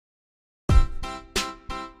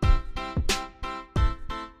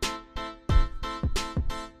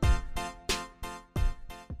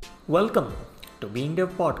Welcome to Being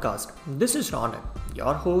Dev Podcast. This is Ronak,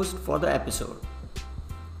 your host for the episode.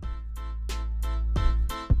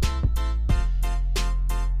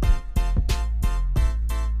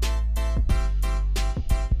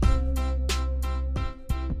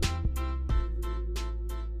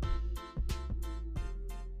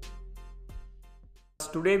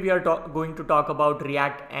 Today we are going to talk about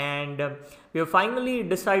React, and we have finally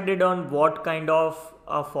decided on what kind of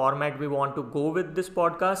format we want to go with this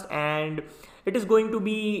podcast. And it is going to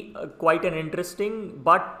be quite an interesting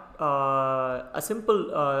but a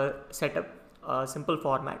simple setup, simple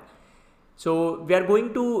format. So we are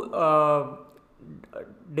going to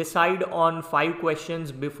decide on 5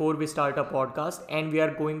 questions before we start a podcast, and we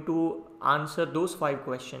are going to answer those 5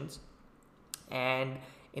 questions. And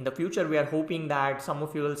in the future we are hoping that some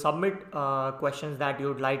of you will submit questions that you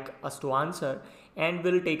would like us to answer, and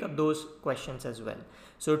we'll take up those questions as well.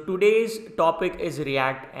 So today's topic is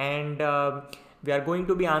React, and we are going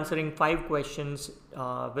to be answering 5 questions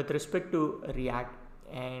with respect to React.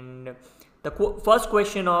 And the first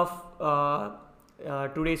question of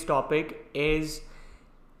today's topic is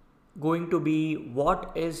going to be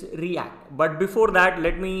what is React. But before that,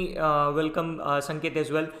 let me welcome Sanket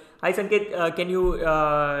as well. Hi Sanket, can you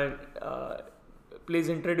please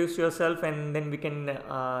introduce yourself, and then we can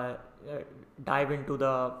dive into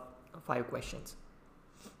the 5 questions.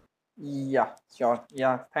 Yeah, sure.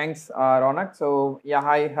 Yeah, thanks, Ronak. So, yeah,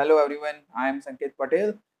 hi, hello everyone. I'm Sanket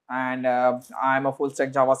Patel, and I'm a full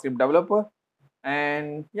stack JavaScript developer.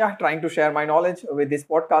 And yeah, trying to share my knowledge with this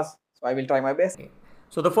podcast. So, I will try my best. Okay.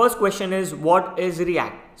 So the first question is what is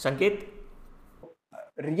React? Sanket?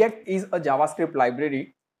 React is a JavaScript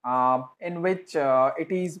library in which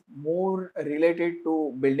it is more related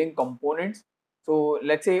to building components. So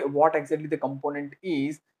let's say what exactly the component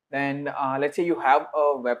is. Then let's say you have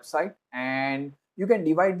a website and you can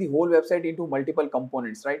divide the whole website into multiple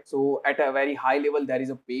components, right? So at a very high level, there is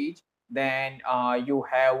a page. Then you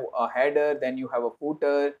have a header. Then you have a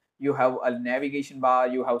footer. You have a navigation bar.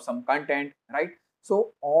 You have some content, right?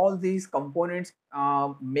 So all these components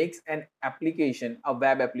makes an application, a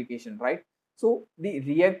web application, right? So the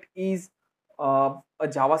React is a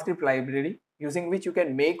JavaScript library using which you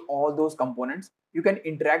can make all those components. You can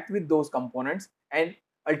interact with those components, and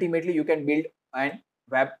ultimately you can build an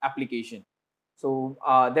web application. So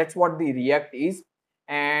that's what the React is.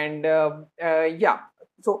 And yeah,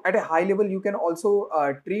 so at a high level you can also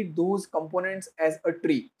treat those components as a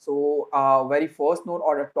tree. So very first node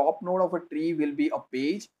or a top node of a tree will be a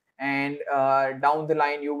page, and down the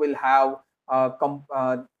line you will have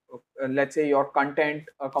let's say your content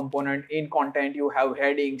component. In content you have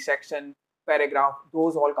heading, section, paragraph.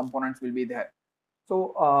 Those all components will be there.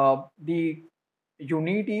 So the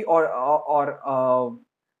unity or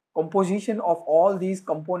composition of all these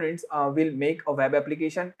components will make a web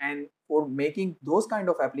application, and for making those kind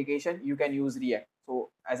of application you can use React. So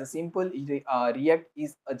as a simple, React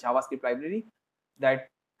is a JavaScript library that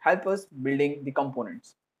help us building the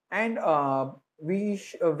components. And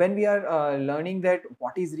when we are learning that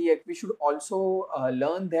what is React, we should also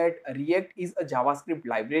learn that React is a JavaScript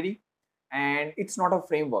library and it's not a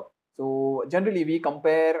framework. So generally we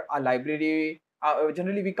compare a library,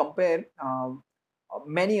 generally we compare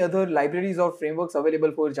many other libraries or frameworks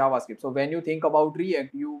available for JavaScript. So when you think about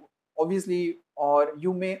React, you obviously, or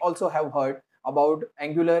you may also have heard about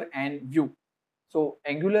Angular and Vue. So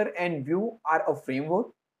Angular and Vue are a framework.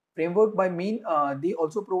 Framework by mean they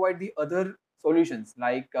also provide the other solutions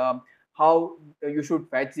like how you should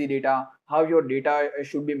fetch the data, how your data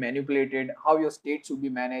should be manipulated, how your state should be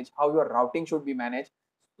managed, how your routing should be managed.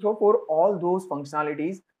 So for all those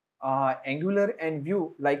functionalities, Angular and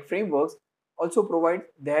Vue like frameworks also provide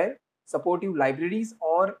their supportive libraries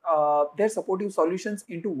or their supportive solutions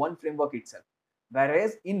into one framework itself.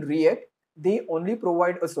 Whereas in React, they only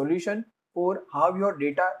provide a solution for how your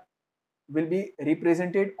data will be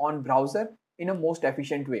represented on browser in a most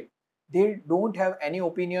efficient way. They don't have any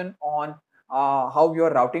opinion on how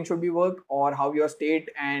your routing should be worked, or how your state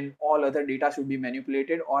and all other data should be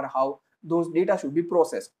manipulated, or how those data should be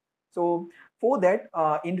processed. So for that,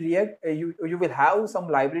 in React, you will have some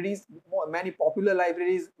libraries, many popular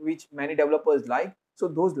libraries which many developers like. So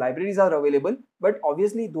those libraries are available, but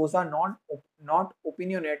obviously those are not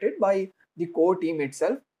opinionated by the core team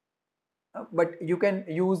itself. But you can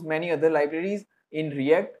use many other libraries in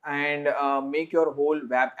React and make your whole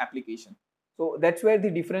web application. So that's where the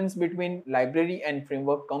difference between library and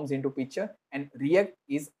framework comes into picture, and React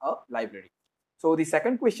is a library. So the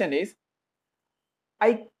second question is,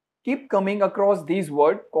 I keep coming across these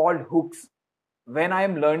words called hooks when I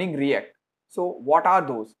am learning React. So what are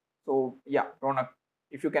those? So yeah, Ronak.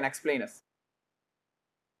 if you can explain us.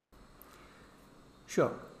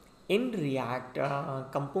 Sure. In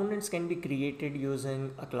React, components can be created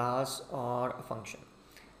using a class or a function.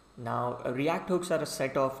 Now, React hooks are a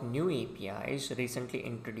set of new APIs recently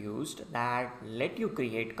introduced that let you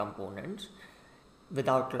create components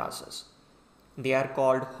without classes. They are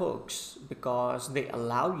called hooks because they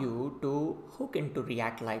allow you to hook into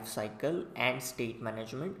React lifecycle and state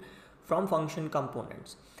management from function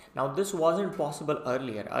components. Now, this wasn't possible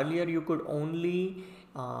earlier. Earlier, you could only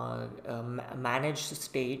manage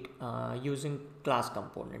state using class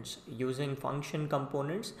components. Using function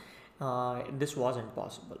components, this wasn't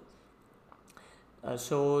possible.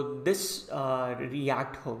 So this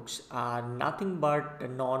React hooks are nothing but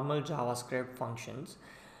normal JavaScript functions,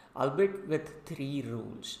 albeit with three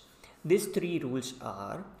rules. These three rules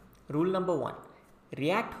are: rule number one,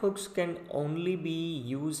 React hooks can only be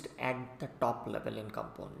used at the top level in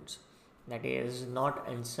components. That is, not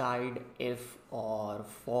inside if or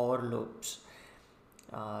for loops.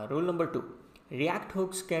 Rule number two, React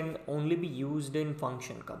hooks can only be used in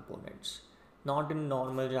function components, not in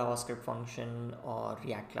normal JavaScript function or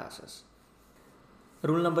React classes.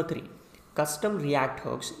 Rule number three, custom React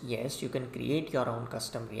hooks. Yes, you can create your own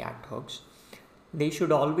custom React hooks. They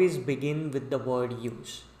should always begin with the word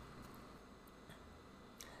use.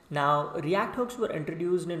 Now, React hooks were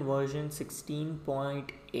introduced in version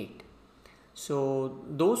 16.8. So,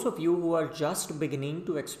 those of you who are just beginning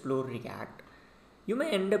to explore React, you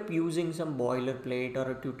may end up using some boilerplate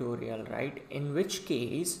or a tutorial, right? In which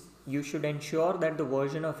case, you should ensure that the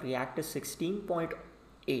version of React is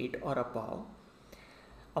 16.8 or above.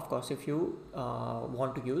 Of course, if you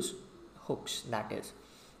want to use hooks, that is.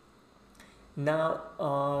 Now,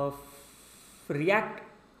 React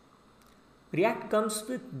comes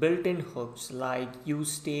with built-in hooks like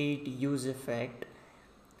useState, useEffect,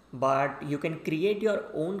 but you can create your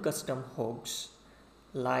own custom hooks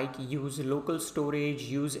like use local storage,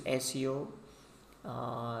 use SEO,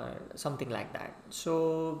 something like that.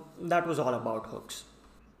 So that was all about hooks.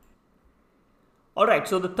 All right,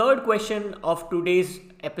 so the third question of today's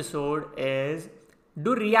episode is,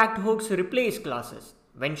 do React hooks replace classes?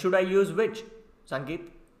 When should I use which? Sangeet?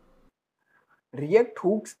 React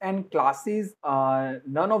hooks and classes,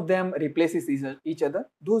 none of them replaces each other.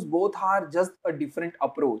 Those both are just a different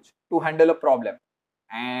approach to handle a problem,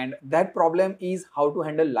 and that problem is how to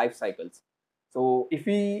handle life cycles. So if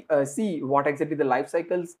we see what exactly the life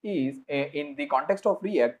cycles is in the context of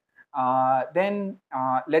React, then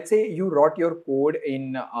let's say you wrote your code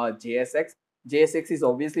in JSX. JSX is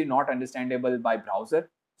obviously not understandable by browser.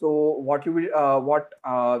 So what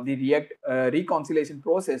the React reconciliation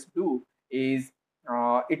process do is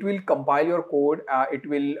it will compile your code, it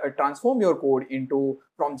will transform your code into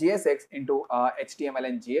from JSX into HTML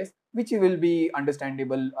and JS, which will be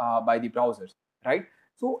understandable by the browsers, right?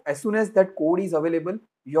 So as soon as that code is available,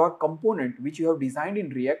 your component which you have designed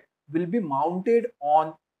in React will be mounted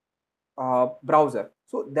on browser.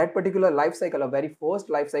 So that particular life cycle, a very first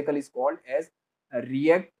life cycle, is called as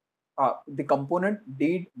React. The component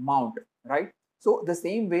did mount, right? So the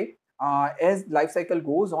same way, as life cycle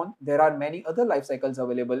goes on, there are many other life cycles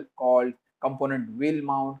available called component will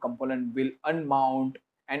mount, component will unmount,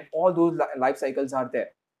 and all those life cycles are there.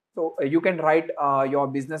 So you can write your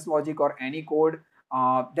business logic or any code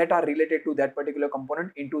that are related to that particular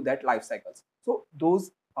component into that life cycles. So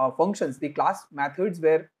those functions, the class methods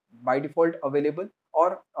were by default available,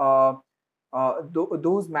 or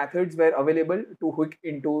those methods were available to hook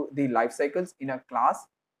into the life cycles in a class.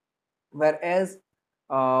 Whereas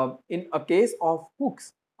in a case of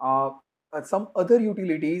hooks, some other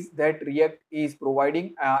utilities that React is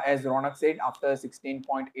providing, as Ronak said, after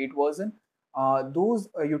 16.8 version, those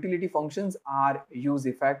utility functions are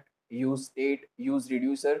useEffect, useState,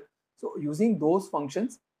 useReducer. So using those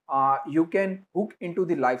functions, you can hook into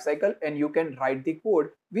the lifecycle and you can write the code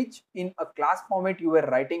which in a class format you were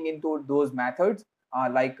writing into those methods,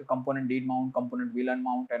 like component did mount, component will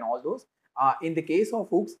unmount, and all those. In the case of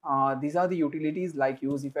hooks, these are the utilities like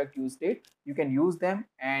useEffect, useState. You can use them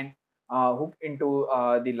and hook into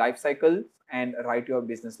the life cycle and write your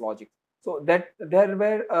business logic. So that there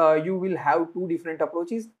where you will have two different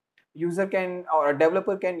approaches. User can, or a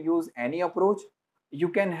developer can use any approach. You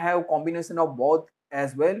can have combination of both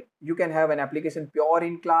as well. You can have an application pure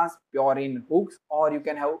in class, pure in hooks, or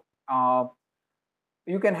uh,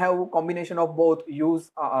 you can have combination of both,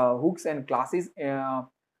 use hooks and classes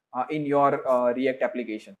in your React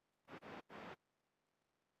application.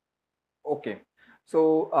 Okay.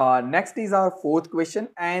 So next is our fourth question,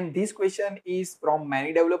 and this question is from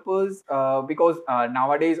many developers because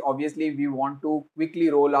nowadays obviously we want to quickly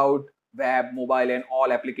roll out web, mobile, and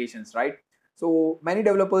all applications, right? So many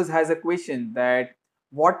developers has a question that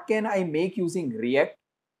what can I make using React?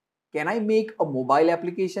 Can I make a mobile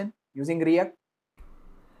application using React?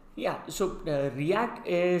 Yeah, so React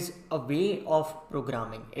is a way of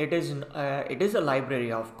programming. It is a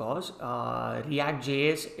library, of course. React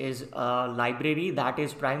JS is a library that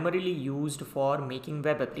is primarily used for making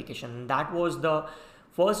web application. That was the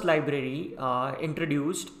first library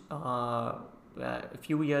introduced a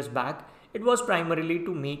few years back. It was primarily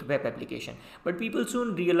to make web application, but people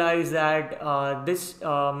soon realized that this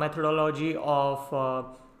methodology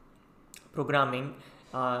of programming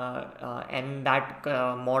and that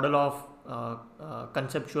model of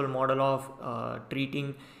conceptual model of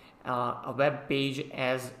treating a web page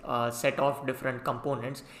as a set of different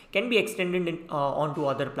components can be extended onto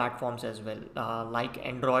other platforms as well, like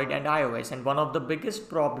Android and iOS. And one of the biggest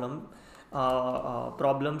problem of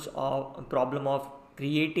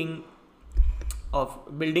creating of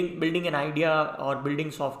building an idea or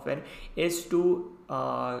building software is to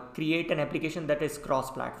create an application that is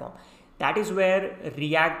cross platform. That is where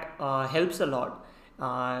React helps a lot.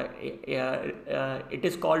 It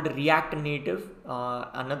is called React Native,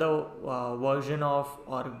 another version of,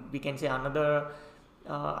 or we can say another,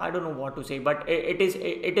 I don't know what to say, but it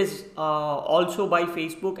is also by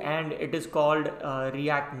Facebook, and it is called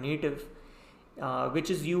React Native, which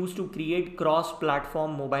is used to create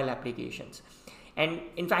cross-platform mobile applications. And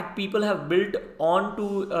in fact, people have built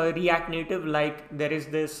onto React Native, like there is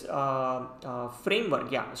this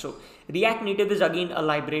framework. Yeah, so React Native is again a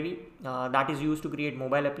library that is used to create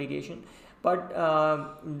mobile application, but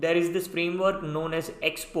there is this framework known as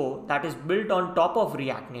Expo that is built on top of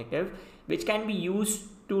React Native, which can be used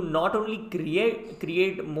to not only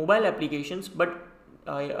create mobile applications, but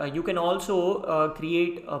you can also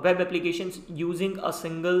create web applications using a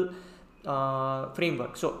single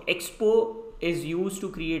framework. So Expo is used to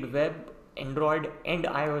create web, Android, and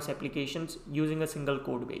iOS applications using a single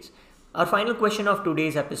code base. Our final question of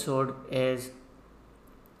today's episode is: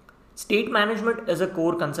 state management is a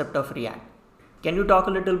core concept of React. Can you talk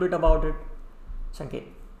a little bit about it, Sanket?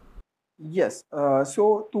 Yes.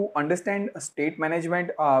 So to understand state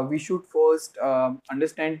management, we should first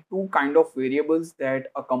understand two kind of variables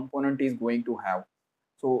that a component is going to have.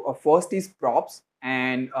 So first is props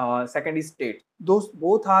and second is state. Those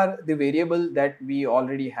both are the variable that we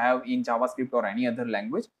already have in JavaScript or any other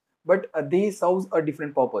language, but they serve a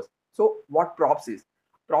different purpose. So what props is?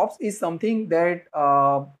 Props is something that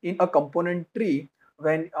in a component tree,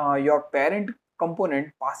 when your parent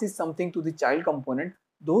component passes something to the child component,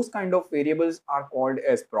 those kind of variables are called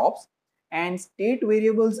as props, and state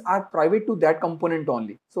variables are private to that component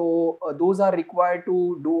only. So those are required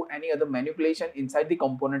to do any other manipulation inside the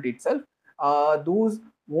component itself. Those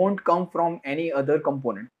won't come from any other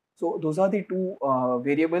component. So those are the two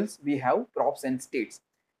variables we have, props and states.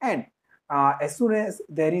 And as soon as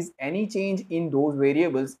there is any change in those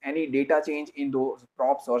variables, any data change in those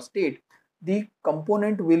props or state, the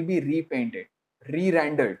component will be repainted,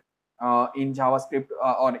 re-rendered. In JavaScript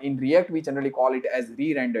or in React, we generally call it as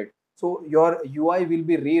re-rendered. So your UI will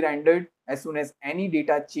be re-rendered as soon as any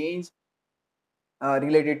data change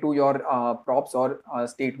related to your props or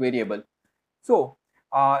state variable. So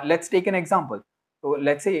let's take an example. So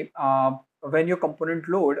let's say when your component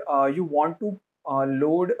load, you want to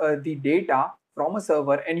load the data from a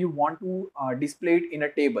server and you want to display it in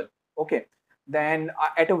a table. Okay. Then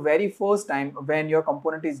at a very first time when your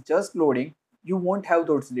component is just loading, you won't have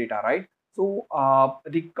those data, right? So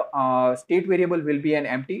the state variable will be an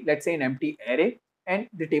empty, let's say an empty array, and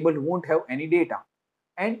the table won't have any data.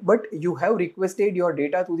 And but you have requested your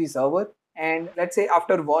data to the server, and let's say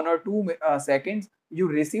after 1 or 2 seconds you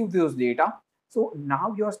receive those data. So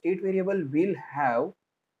now your state variable will have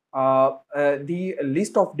the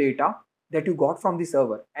list of data that you got from the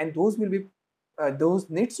server, and those will be those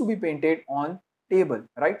needs to be painted on table,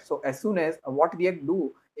 right? So as soon as what React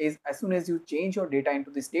do is, as soon as you change your data into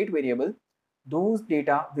the state variable, those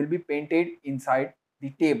data will be painted inside the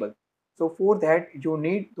table. So for that you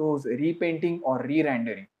need those repainting or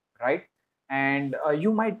re-rendering, right? And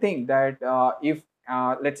you might think that if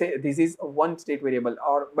let's say this is one state variable,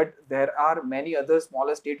 or but there are many other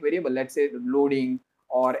smaller state variable, let's say loading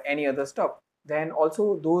or any other stuff, then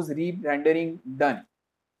also those re-rendering done.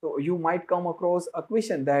 So you might come across a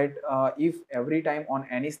question that if every time on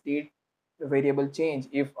any state variable change,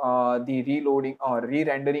 if the reloading or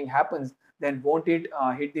re-rendering happens, then won't it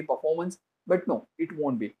hit the performance? But no, it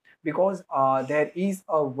won't be, because there is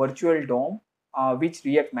a virtual DOM which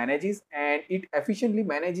React manages, and it efficiently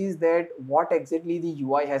manages that what exactly the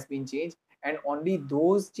UI has been changed, and only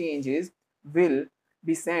those changes will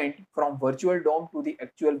be sent from virtual DOM to the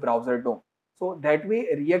actual browser DOM. So that way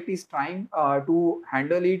React is trying to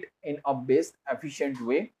handle it in a best efficient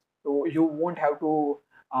way. So you won't have to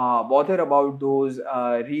bother about those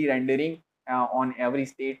re-rendering on every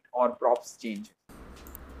state or props change.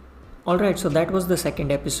 Alright, so that was the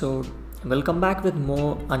second episode. We'll come back with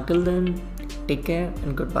more. Until then, take care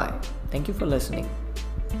and goodbye. Thank you for listening.